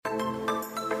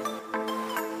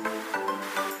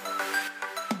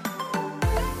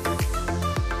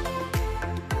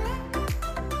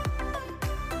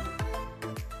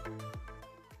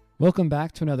Welcome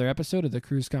back to another episode of the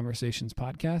Cruise Conversations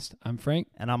podcast. I'm Frank.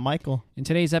 And I'm Michael. And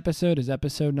today's episode is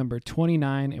episode number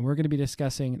 29, and we're going to be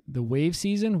discussing the wave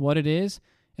season, what it is,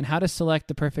 and how to select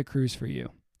the perfect cruise for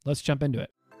you. Let's jump into it.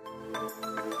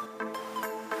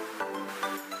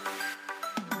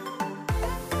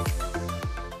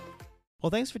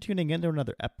 Well, thanks for tuning in to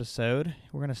another episode.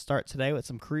 We're going to start today with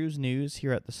some cruise news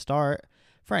here at the start.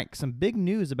 Frank, some big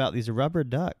news about these rubber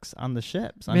ducks on the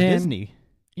ships on Disney.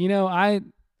 You know, I've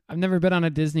never been on a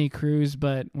Disney cruise,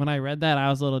 but when I read that, I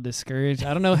was a little discouraged.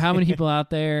 I don't know how many people out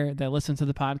there that listen to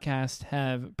the podcast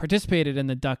have participated in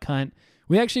the duck hunt.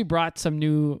 We actually brought some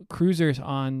new cruisers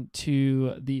on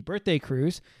to the birthday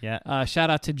cruise. Yeah. Shout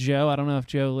out to Joe. I don't know if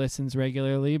Joe listens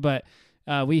regularly, but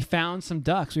we found some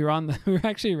ducks. We were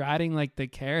actually riding like the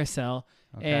carousel,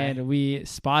 and we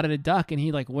spotted a duck, and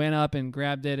he like went up and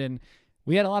grabbed it, and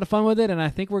we had a lot of fun with it. And I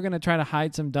think we're gonna try to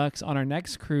hide some ducks on our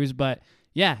next cruise. But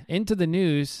yeah, into the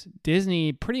news,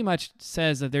 Disney pretty much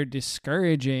says that they're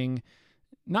discouraging.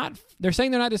 They're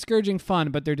saying they're not discouraging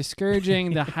fun, but they're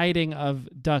discouraging the hiding of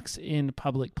ducks in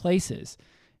public places.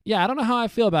 Yeah, I don't know how I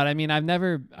feel about it. I mean, I've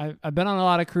been on a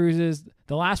lot of cruises.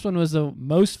 The last one was the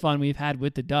most fun we've had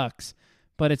with the ducks.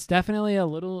 But it's definitely a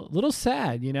little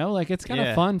sad, you know? Like, it's kind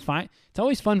of fun. It's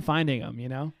always fun finding them, you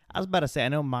know? I was about to say, I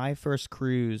know my first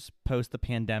cruise post the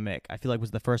pandemic, I feel like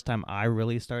was the first time I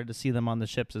really started to see them on the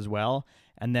ships as well.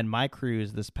 And then my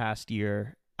cruise this past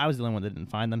year, I was the only one that didn't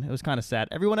find them. It was kind of sad.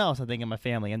 Everyone else, I think, in my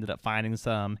family ended up finding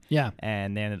some. Yeah.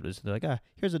 And then it was like,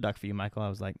 here's a duck for you, Michael. I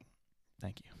was like,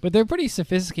 thank you. But they're pretty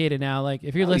sophisticated now. Like,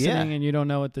 if you're listening and you don't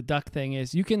know what the duck thing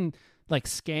is, you can like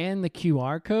scan the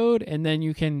QR code, and then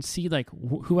you can see like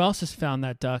who else has found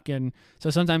that duck. And so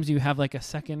sometimes you have like a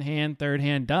secondhand,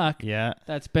 third-hand duck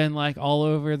that's been like all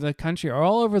over the country or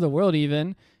all over the world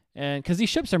even. And because these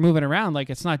ships are moving around, like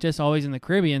it's not just always in the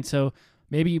Caribbean. So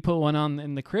maybe you put one on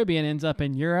in the Caribbean, ends up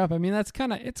in Europe. I mean, it's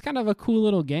kind of a cool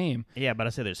little game. Yeah, but I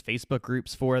say there's Facebook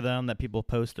groups for them that people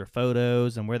post their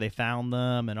photos and where they found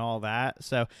them and all that.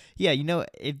 So yeah, you know,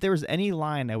 if there was any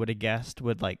line I would have guessed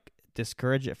would like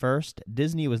discourage at first,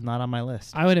 Disney was not on my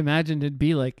list. I would imagine it'd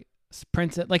be like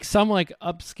Princess, like some like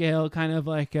upscale kind of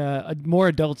like a more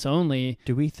adults only.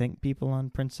 Do we think people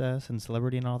on Princess and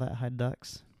Celebrity and all that hide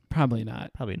ducks? Probably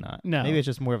not. Probably not. No. Maybe it's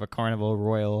just more of a Carnival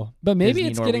Royal. But maybe Disney,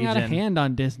 it's Norwegian. getting out of hand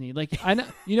on Disney. Like I know,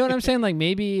 you know what I'm saying? Like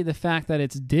maybe the fact that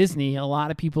it's Disney, a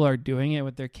lot of people are doing it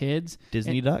with their kids.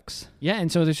 Disney ducks. Yeah, and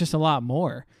so there's just a lot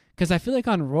more. Because I feel like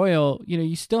on Royal, you know,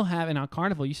 you still have, and on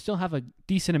Carnival, you still have a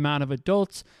decent amount of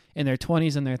adults in their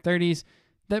 20s and their 30s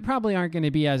that probably aren't going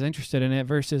to be as interested in it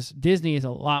versus Disney is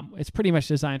it's pretty much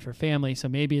designed for family. So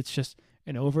maybe it's just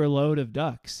an overload of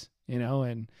ducks, you know,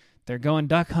 and they're going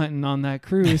duck hunting on that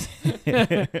cruise.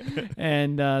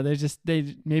 And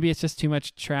maybe it's just too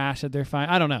much trash that they're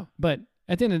finding. I don't know. But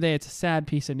at the end of the day, it's a sad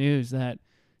piece of news that,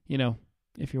 you know,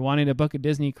 if you're wanting to book a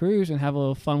Disney cruise and have a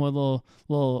little fun with a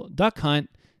little duck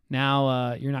hunt,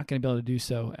 now you're not going to be able to do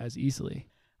so as easily.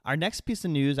 Our next piece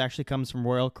of news actually comes from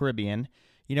Royal Caribbean.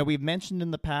 You know, we've mentioned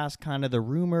in the past kind of the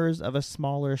rumors of a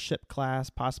smaller ship class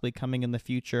possibly coming in the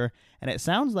future. And it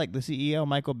sounds like the CEO,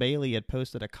 Michael Bailey, had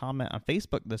posted a comment on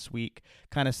Facebook this week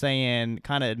kind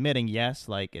of admitting, yes,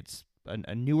 like it's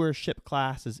a newer ship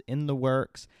class is in the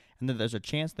works and that there's a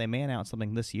chance they may announce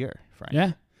something this year, Frank.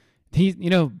 Yeah.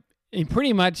 He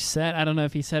pretty much said, I don't know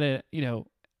if he said it, you know,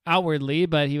 outwardly,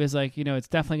 but he was like, you know, it's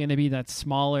definitely going to be that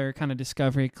smaller kind of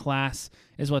Discovery class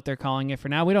is what they're calling it for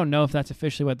now. We don't know if that's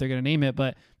officially what they're going to name it,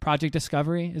 but Project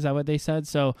Discovery, is that what they said?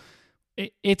 So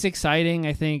it's exciting.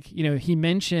 I think, you know, he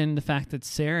mentioned the fact that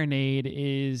Serenade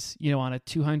is, you know, on a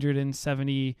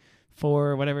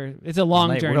 274, whatever. It's a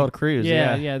long journey. World cruise.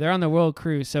 Yeah. They're on the world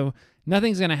cruise. So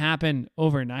nothing's going to happen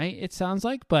overnight, it sounds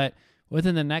like, but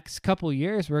within the next couple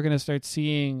years, we're going to start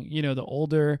seeing, you know, the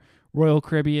older Royal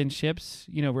Caribbean ships,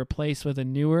 you know, replaced with a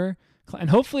newer. And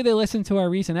hopefully they listen to our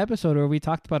recent episode where we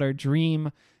talked about our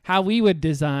dream, how we would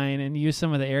design and use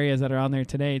some of the areas that are on there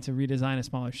today to redesign a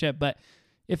smaller ship. But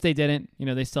if they didn't, you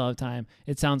know, they still have time.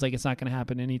 It sounds like it's not going to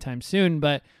happen anytime soon,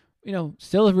 but, you know,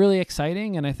 still really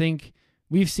exciting. And I think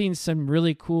we've seen some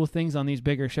really cool things on these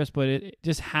bigger ships, but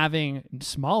just having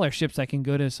smaller ships that can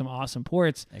go to some awesome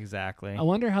ports. Exactly. I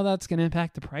wonder how that's going to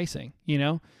impact the pricing, you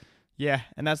know? Yeah,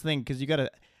 and that's the thing, because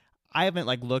I haven't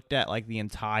like looked at like the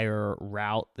entire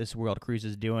route this World Cruise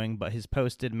is doing, but his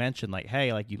post did mention like,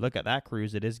 hey, like you look at that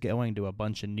cruise, it is going to a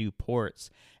bunch of new ports.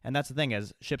 And that's the thing,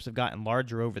 as ships have gotten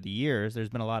larger over the years, there's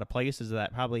been a lot of places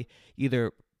that probably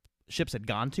either ships had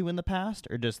gone to in the past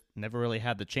or just never really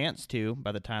had the chance to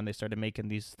by the time they started making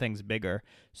these things bigger.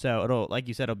 So it'll, like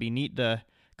you said, it'll be neat to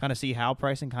kind of see how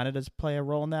pricing kind of does play a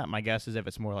role in that. My guess is if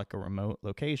it's more like a remote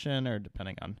location or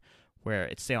depending on where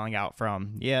it's sailing out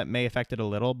from, yeah, it may affect it a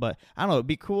little, but I don't know, it'd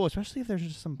be cool, especially if there's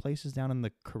just some places down in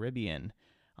the Caribbean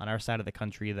on our side of the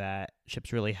country that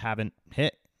ships really haven't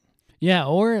hit. Yeah,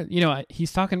 or,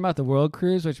 he's talking about the World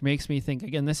Cruise, which makes me think,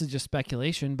 again, this is just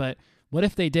speculation, but what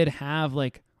if they did have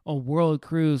like a World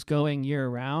Cruise going year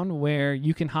round where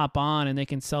you can hop on and they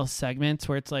can sell segments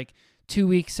where it's like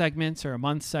 2-week segments or a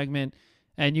month segment,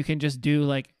 and you can just do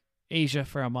like Asia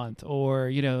for a month or,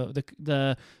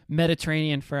 the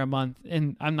Mediterranean for a month.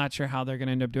 And I'm not sure how they're going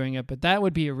to end up doing it, but that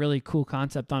would be a really cool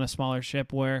concept on a smaller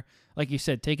ship where, like you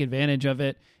said, take advantage of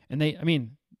it. And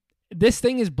this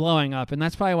thing is blowing up, and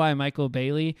that's probably why Michael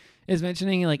Bailey is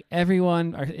mentioning, like,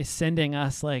 everyone is sending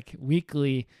us like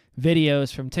weekly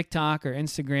videos from TikTok or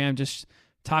Instagram just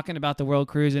talking about the World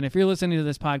Cruise. And if you're listening to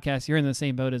this podcast, you're in the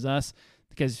same boat as us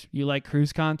because you like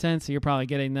cruise content, so you're probably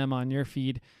getting them on your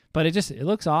feed. But it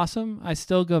looks awesome. I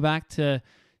still go back to,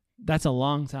 that's a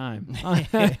long time.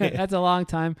 That's a long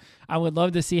time. I would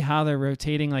love to see how they're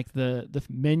rotating like the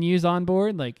menus on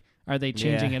board. Like, are they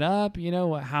changing it up?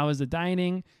 How is the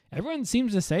dining? Everyone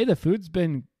seems to say the food's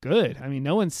been good. I mean,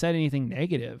 no one said anything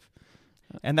negative.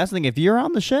 And that's the thing. If you're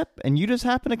on the ship and you just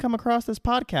happen to come across this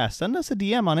podcast, send us a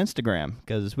DM on Instagram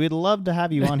because we'd love to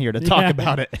have you on here to talk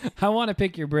about it. I want to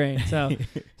pick your brain. So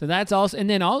that's also, and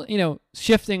then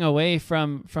shifting away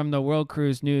from the World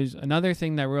Cruise news, another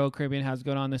thing that Royal Caribbean has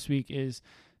going on this week is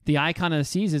the Icon of the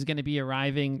Seas is going to be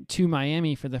arriving to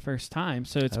Miami for the first time.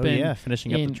 So it's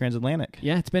finishing up the transatlantic.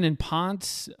 Yeah, it's been in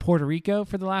Ponce, Puerto Rico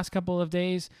for the last couple of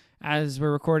days as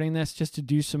we're recording this, just to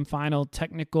do some final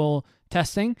technical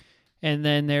testing. And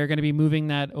then they're going to be moving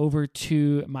that over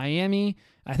to Miami.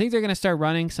 I think they're going to start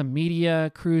running some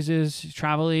media cruises,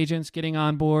 travel agents getting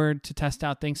on board to test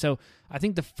out things. So I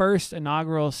think the first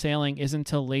inaugural sailing isn't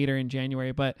until later in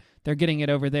January, but they're getting it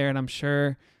over there. And I'm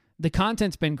sure the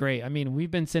content's been great. I mean,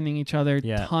 we've been sending each other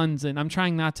tons, and I'm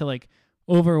trying not to like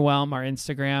overwhelm our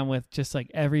Instagram with just like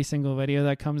every single video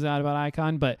that comes out about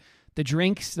Icon. But the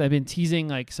drinks, I've been teasing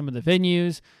like some of the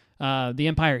venues, the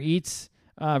Empire Eats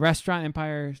restaurant,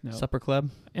 Empire Supper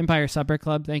Club.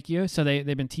 Thank you. So they've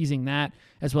been teasing that,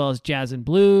 as well as Jazz and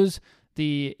Blues,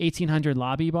 the 1800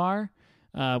 lobby bar,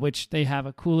 which they have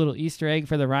a cool little Easter egg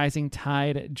for the Rising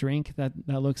Tide drink that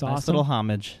looks awesome. Nice little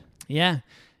homage. Yeah.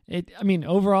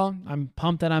 Overall, I'm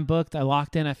pumped that I'm booked. I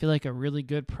locked in, I feel like, a really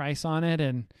good price on it.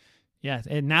 And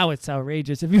and now it's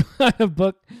outrageous. If you want to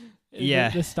book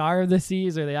the Star of the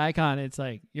Seas or the Icon, it's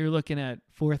like you're looking at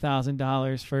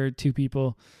 $4,000 for 2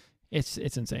 people. It's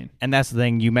insane. And that's the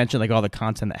thing. You mentioned like all the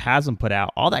content that hasn't put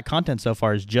out. All that content so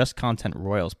far is just content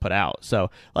Royals put out.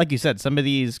 So like you said, some of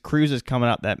these cruises coming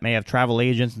up that may have travel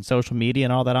agents and social media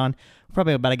and all that on, we're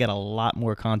probably about to get a lot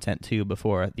more content too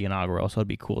before the inaugural. So it'd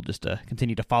be cool just to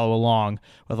continue to follow along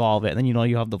with all of it. And then,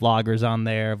 you have the vloggers on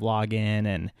there, vlog in,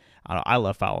 and I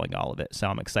love following all of it. So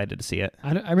I'm excited to see it.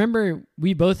 I remember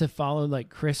we both have followed like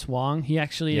Chris Wong. He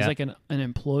actually is like an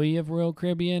employee of Royal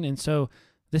Caribbean. And so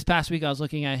this past week I was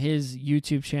looking at his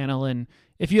YouTube channel, and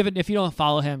if you don't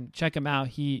follow him, check him out.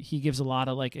 He gives a lot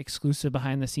of like exclusive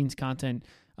behind the scenes content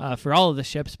for all of the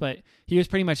ships, but he was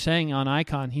pretty much saying on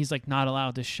Icon he's like not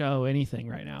allowed to show anything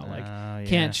right now. Like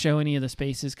can't show any of the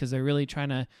spaces because they're really trying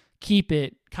to keep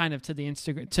it kind of to the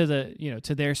Instagram,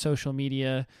 to their social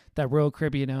media that Royal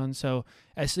Caribbean owns. So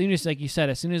as soon as, like you said,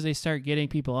 as soon as they start getting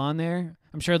people on there,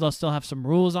 I'm sure they'll still have some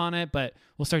rules on it, but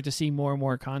we'll start to see more and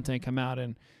more content come out.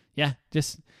 And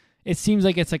it seems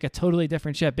like it's like a totally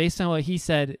different ship. Based on what he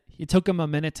said, it took him a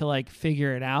minute to like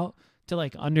figure it out, to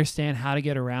like understand how to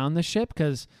get around the ship,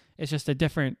 because it's just a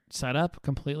different setup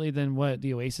completely than what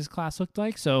the Oasis class looked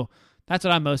like. So that's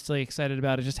what I'm mostly excited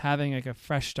about, is just having like a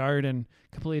fresh start and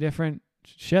completely different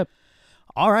ship.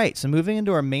 All right, so moving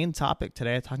into our main topic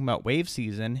today, talking about wave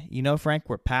season. Frank,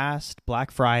 we're past Black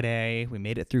Friday. We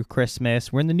made it through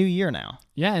Christmas. We're in the new year now.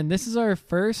 Yeah, and this is our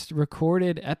first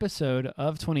recorded episode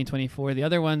of 2024. The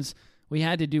other ones we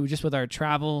had to do just with our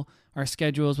travel, our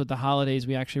schedules with the holidays.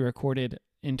 We actually recorded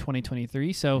in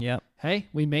 2023. So, Hey,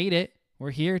 we made it.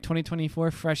 We're here,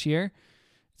 2024, fresh year.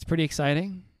 It's pretty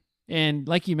exciting. And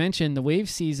like you mentioned, the wave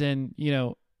season,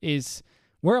 it's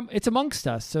amongst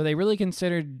us. So they really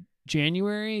considered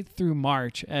January through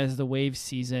March as the wave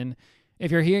season.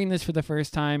 If you're hearing this for the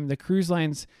first time, the cruise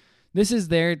lines, this is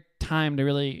their time to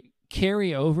really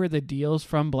carry over the deals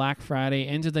from Black Friday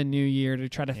into the new year to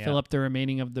try to fill up the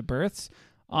remaining of the berths.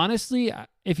 Honestly,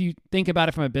 if you think about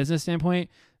it from a business standpoint,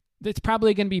 it's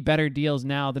probably going to be better deals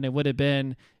now than it would have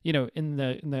been, in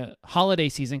the holiday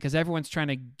season, because everyone's trying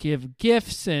to give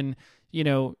gifts and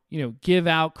give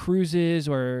out cruises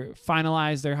or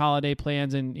finalize their holiday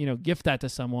plans and, gift that to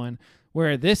someone,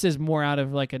 where this is more out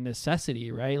of like a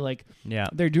necessity, right? Like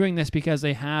they're doing this because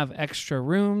they have extra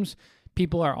rooms.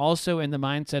 People are also in the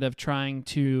mindset of trying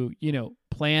to,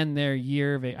 plan their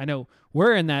year. I know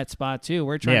we're in that spot too.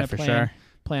 We're trying to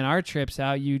plan our trips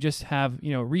out. You just have,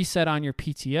 reset on your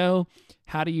PTO.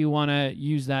 How do you want to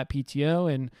use that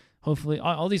PTO? And hopefully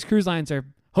all these cruise lines are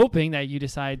hoping that you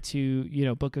decide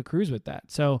to, book a cruise with that.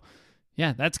 So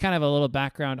yeah, that's kind of a little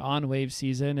background on wave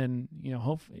season, and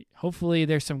hopefully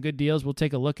there's some good deals. We'll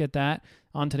take a look at that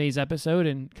on today's episode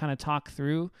and kind of talk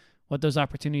through what those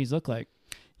opportunities look like.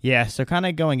 Yeah, so kind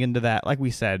of going into that, like we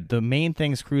said, the main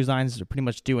things cruise lines are pretty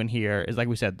much doing here is, like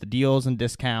we said, the deals and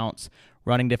discounts,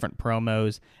 running different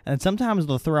promos, and sometimes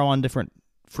they'll throw on different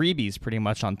freebies pretty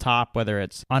much on top, whether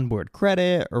it's onboard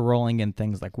credit or rolling in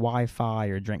things like Wi-Fi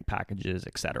or drink packages,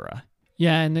 etc.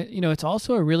 Yeah, and it's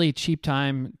also a really cheap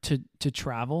time to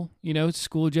travel.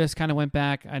 School just kind of went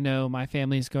back. I know my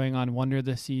family's going on Wonder of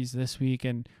the Seas this week,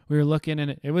 and we were looking,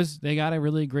 and they got a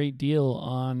really great deal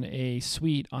on a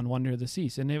suite on Wonder of the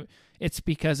Seas, and it's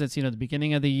because it's the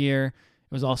beginning of the year.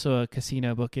 It was also a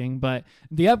casino booking, but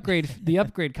the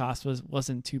upgrade cost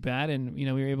wasn't too bad, and we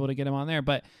were able to get them on there.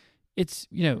 But it's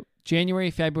January,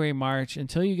 February, March,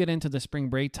 until you get into the spring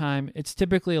break time, it's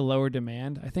typically a lower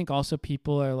demand. I think also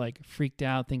people are like freaked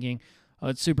out thinking, oh,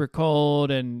 it's super cold.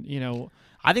 And,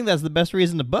 I think that's the best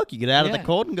reason to book. You get out of the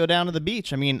cold and go down to the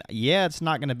beach. I mean, yeah, it's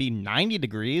not going to be 90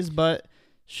 degrees, but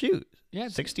shoot. Yeah,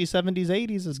 60s, 70s,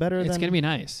 80s is better. It's going to be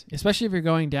nice, especially if you're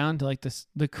going down to like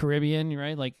the Caribbean,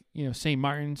 right? Like, St.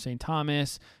 Martin, St.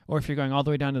 Thomas, or if you're going all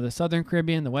the way down to the Southern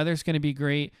Caribbean, the weather's going to be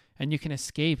great, and you can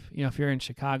escape. If you're in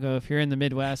Chicago, if you're in the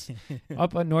Midwest,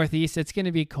 up at Northeast, it's going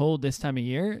to be cold this time of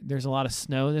year. There's a lot of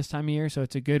snow this time of year, so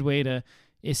it's a good way to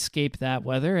escape that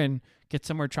weather and get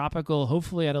somewhere tropical,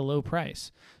 hopefully at a low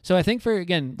price. So I think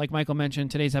again, like Michael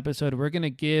mentioned, today's episode, we're going to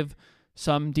give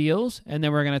some deals, and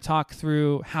then we're going to talk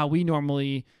through how we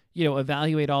normally,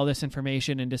 evaluate all this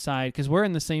information and decide, because we're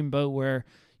in the same boat where,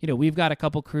 we've got a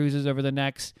couple cruises over the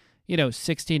next,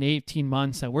 16, 18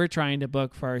 months that we're trying to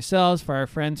book for ourselves, for our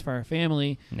friends, for our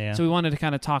family. Yeah. So we wanted to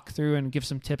kind of talk through and give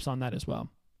some tips on that as well.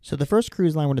 So the first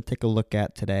cruise line we're going to take a look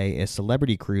at today is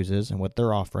Celebrity Cruises and what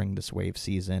they're offering this wave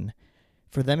season.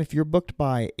 For them, if you're booked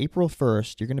by April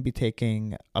 1st, you're going to be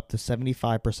taking up to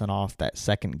 75% off that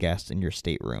second guest in your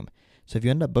stateroom. So if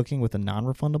you end up booking with a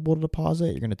non-refundable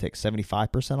deposit, you're going to take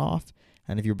 75% off.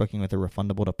 And if you're booking with a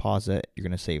refundable deposit, you're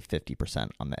going to save 50%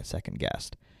 on that second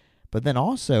guest. But then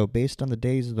also, based on the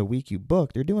days of the week you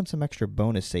book, they're doing some extra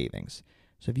bonus savings.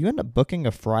 So if you end up booking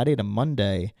a Friday to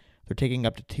Monday, they're taking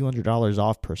up to $200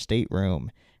 off per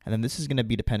stateroom. And then this is going to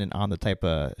be dependent on the type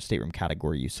of stateroom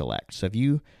category you select. So if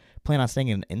you plan on staying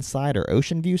in an inside or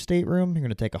ocean view stateroom, you're going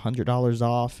to take $100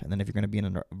 off. And then if you're going to be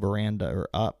in a veranda or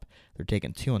up, they're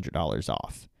taking $200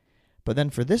 off. But then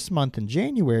for this month in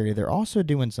January, they're also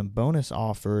doing some bonus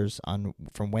offers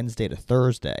from Wednesday to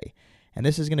Thursday. And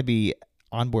this is going to be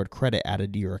onboard credit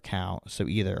added to your account. So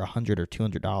either $100 or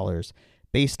 $200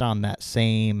 based on that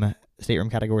same stateroom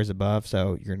categories above.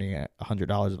 So you're going to get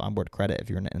 $100 of onboard credit if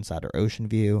you're in an inside or ocean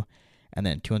view, and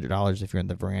then $200 if you're in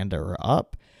the veranda or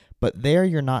up. But there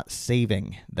you're not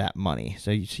saving that money. So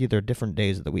you see there are different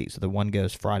days of the week. So the one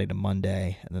goes Friday to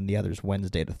Monday, and then the other's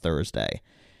Wednesday to Thursday.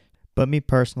 But me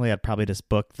personally, I'd probably just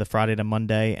book the Friday to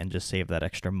Monday and just save that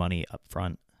extra money up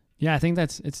front. Yeah, I think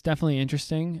it's definitely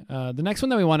interesting. The next one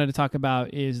that we wanted to talk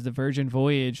about is the Virgin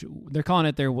Voyage. They're calling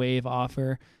it their wave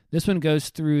offer. This one goes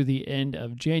through the end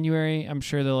of January. I'm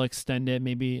sure they'll extend it.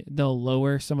 Maybe they'll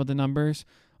lower some of the numbers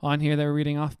on here that we're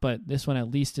reading off, but this one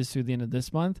at least is through the end of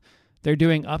this month. They're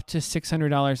doing up to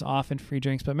 $600 off in free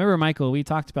drinks. But remember, Michael, we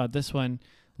talked about this one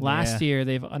last year.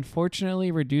 They've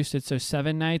unfortunately reduced it. So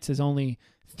 7 nights is only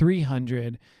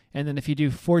 $300. And then if you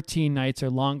do 14 nights or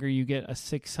longer, you get a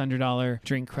 $600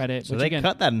 drink credit. So they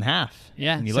cut that in half.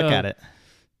 Yeah. When you look at it.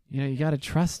 You got to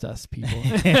trust us, people.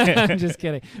 I'm just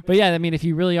kidding. But yeah, I mean, if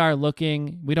you really are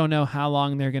looking, we don't know how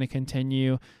long they're going to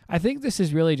continue. I think this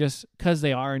is really just because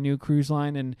they are a new cruise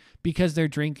line and because their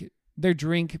drink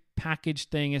package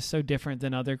thing is so different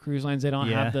than other cruise lines. They don't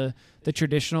have the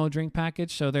traditional drink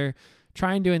package. So they're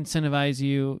trying to incentivize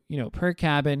you, per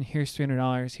cabin, here's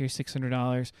 $300, here's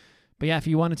 $600. But yeah, if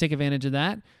you want to take advantage of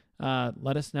that,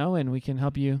 let us know and we can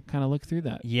help you kind of look through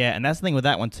that. Yeah. And that's the thing with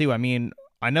that one too. I mean,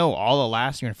 I know all of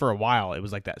last year and for a while, it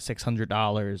was like that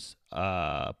 $600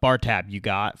 bar tab you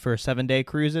got for 7-day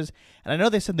cruises. And I know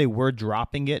they said they were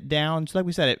dropping it down. So like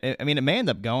we said, it may end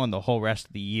up going the whole rest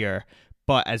of the year.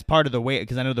 But as part of the wave,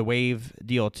 because I know the wave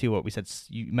deal too, what we said,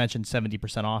 you mentioned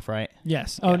 70% off, right?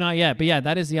 Yes. Oh, not yet. But yeah,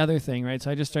 that is the other thing, right? So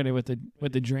I just started with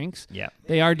the drinks. Yeah.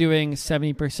 They are doing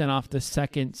 70% off the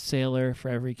second sailor for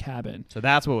every cabin. So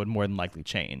that's what would more than likely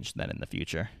change then in the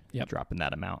future. Yep. Dropping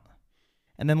that amount.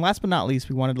 And then last but not least,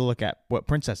 we wanted to look at what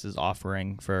Princess is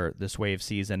offering for this wave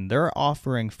season. They're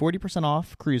offering 40%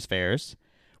 off cruise fares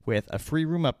with a free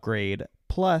room upgrade,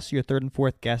 plus your third and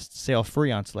fourth guests sail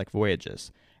free on select voyages.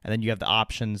 And then you have the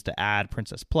options to add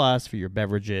Princess Plus for your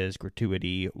beverages,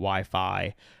 gratuity,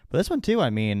 Wi-Fi. But this one too, I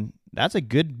mean, that's a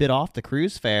good bit off the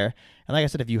cruise fare. And like I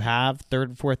said, if you have third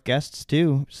and fourth guests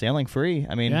too, sailing free.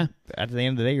 I mean, at the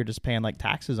end of the day, you're just paying like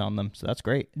taxes on them. So that's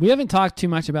great. We haven't talked too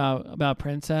much about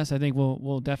Princess. I think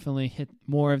we'll definitely hit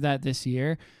more of that this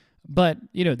year. But,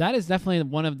 that is definitely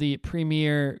one of the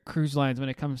premier cruise lines when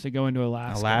it comes to going to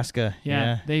Alaska.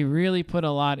 Yeah. They really put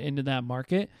a lot into that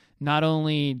market, not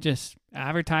only just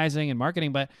advertising and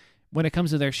marketing, but when it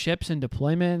comes to their ships and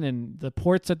deployment and the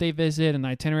ports that they visit and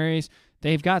itineraries,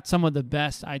 they've got some of the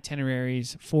best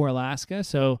itineraries for Alaska.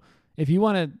 So if you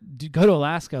want to go to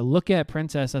Alaska, look at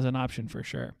Princess as an option for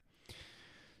sure.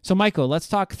 So, Michael, let's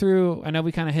talk through. I know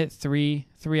we kind of hit three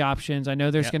options. I know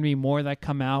there's going to be more that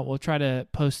come out. We'll try to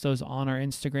post those on our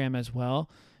Instagram as well.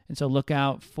 And so look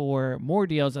out for more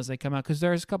deals as they come out, because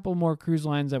there's a couple more cruise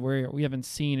lines that we haven't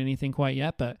seen anything quite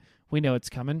yet, but we know it's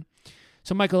coming.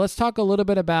 So, Michael, let's talk a little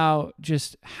bit about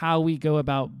just how we go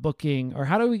about booking, or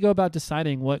how do we go about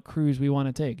deciding what cruise we want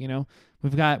to take.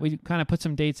 We kind of put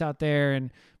some dates out there,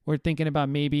 and we're thinking about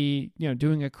maybe,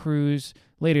 doing a cruise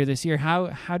later this year.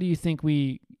 How do you think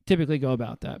we typically go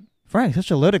about that? Frank,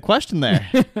 such a loaded question there.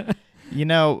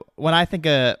 When I think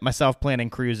of myself planning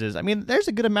cruises, I mean, there's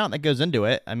a good amount that goes into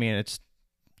it. I mean,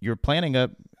 you're planning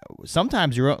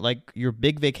sometimes your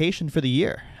big vacation for the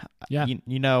year. Yeah.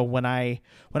 When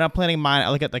I'm planning mine, I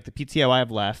look at like the PTO I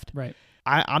have left. Right.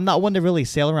 I'm not one to really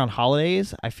sail around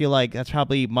holidays. I feel like that's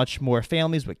probably much more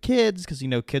families with kids, because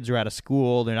kids are out of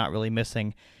school. They're not really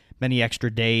missing many extra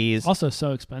days. Also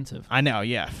so expensive. I know.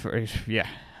 Yeah.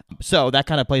 So that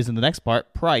kind of plays in the next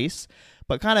part, price.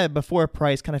 But kind of before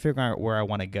price, kind of figuring out where I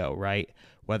want to go, right?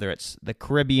 Whether it's the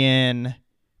Caribbean,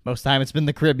 most time it's been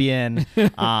the Caribbean.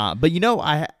 But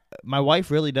my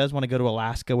wife really does want to go to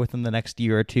Alaska within the next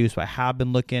year or two, so I have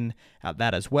been looking at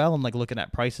that as well, and looking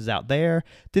at prices out there.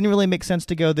 Didn't really make sense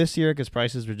to go this year because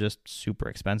prices were just super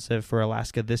expensive for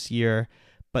Alaska this year.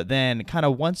 But then kind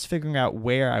of once figuring out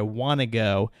where I want to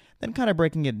go, then kind of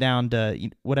breaking it down to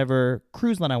whatever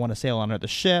cruise line I want to sail on, or the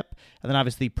ship, and then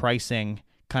obviously pricing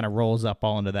kind of rolls up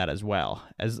all into that as well.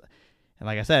 And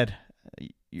like I said,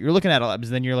 you're looking at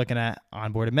then you're looking at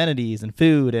onboard amenities and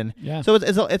food, and so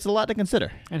it's a lot to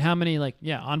consider. And how many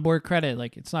onboard credit?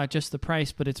 Like, it's not just the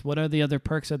price, but it's what are the other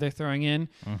perks that they're throwing in.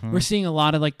 Mm-hmm. We're seeing a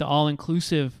lot of the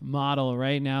all-inclusive model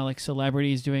right now, like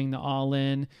celebrities doing the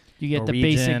all-in. You get Norwegian, the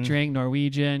basic drink,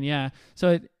 Norwegian, yeah.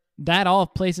 So that all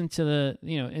plays into the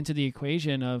into the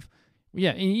equation of.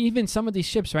 Yeah, and even some of these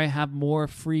ships, right, have more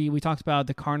free. We talked about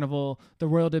the Carnival, the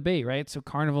Royal Debate, right? So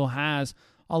Carnival has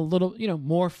a little,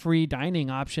 more free dining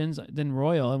options than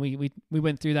Royal, and we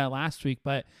went through that last week.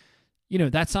 But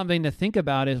that's something to think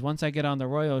about. Is once I get on the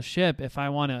Royal ship, if I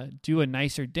want to do a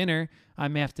nicer dinner, I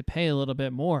may have to pay a little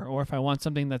bit more. Or if I want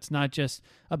something that's not just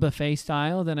a buffet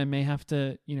style, then I may have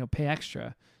to pay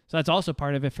extra. So that's also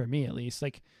part of it for me, at least.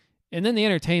 And then the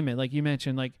entertainment, like you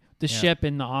mentioned, like the ship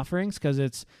and the offerings, because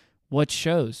it's. What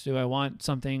shows do I want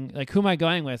something, who am I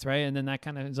going with, right? And then that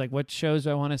kind of is what shows do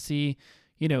I want to see?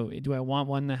 Do I want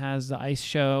one that has the ice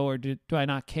show, or do I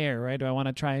not care, right? Do I want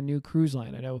to try a new cruise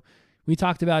line? I know we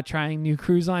talked about trying new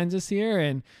cruise lines this year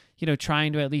and,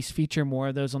 trying to at least feature more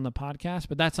of those on the podcast.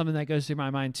 But that's something that goes through my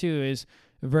mind too, is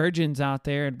Virgin's out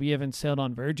there, and we haven't sailed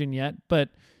on Virgin yet, but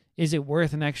is it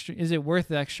worth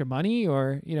the extra money,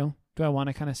 or, do I want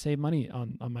to kind of save money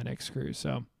on my next cruise?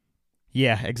 So.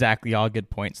 Yeah, exactly. All good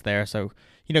points there. So,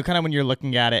 kind of when you're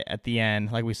looking at it at the end,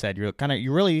 like we said, you're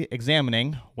really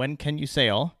examining when can you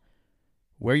sail,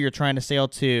 where you're trying to sail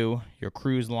to, your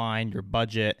cruise line, your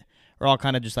budget, are all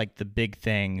kind of just the big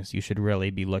things you should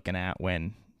really be looking at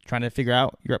when trying to figure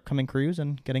out your upcoming cruise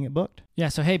and getting it booked. Yeah,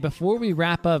 so hey, before we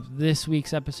wrap up this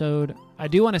week's episode, I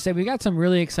do want to say we got some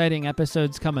really exciting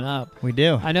episodes coming up. We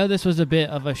do. I know this was a bit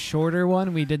of a shorter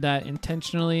one. We did that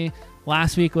intentionally.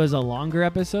 Last week was a longer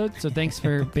episode, so thanks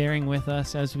for bearing with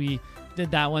us as we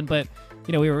did that one. But,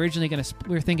 we were originally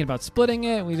we were thinking about splitting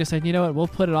it. We just said, you know what, we'll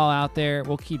put it all out there.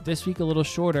 We'll keep this week a little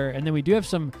shorter. And then we do have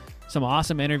some some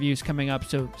awesome interviews coming up.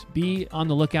 So be on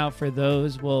the lookout for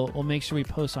those. We'll make sure we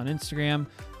post on Instagram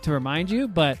to remind you,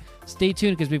 but stay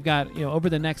tuned because we've got, over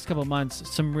the next couple of months,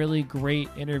 some really great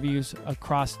interviews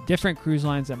across different cruise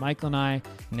lines that Michael and I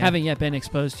haven't yet been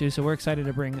exposed to. So we're excited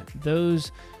to bring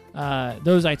those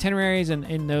itineraries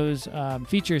and those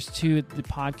features to the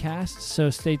podcast. So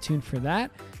stay tuned for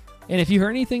that. And if you heard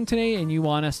anything today and you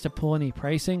want us to pull any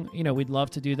pricing, we'd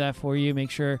love to do that for you. Make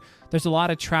sure there's a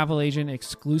lot of travel agent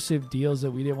exclusive deals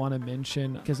that we didn't want to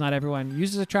mention because not everyone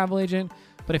uses a travel agent.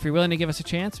 But if you're willing to give us a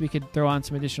chance, we could throw on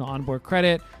some additional onboard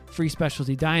credit, free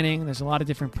specialty dining. There's a lot of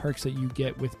different perks that you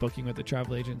get with booking with a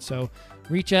travel agent. So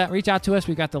reach out to us.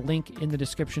 We've got the link in the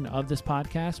description of this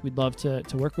podcast. We'd love to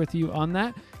work with you on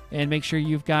that and make sure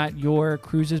you've got your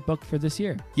cruises booked for this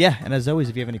year. Yeah, and as always,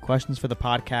 if you have any questions for the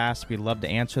podcast, we'd love to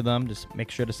answer them. Just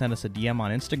make sure to send us a DM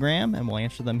on Instagram, and we'll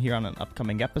answer them here on an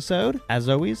upcoming episode. As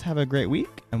always, have a great week,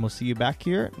 and we'll see you back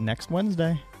here next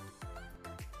Wednesday.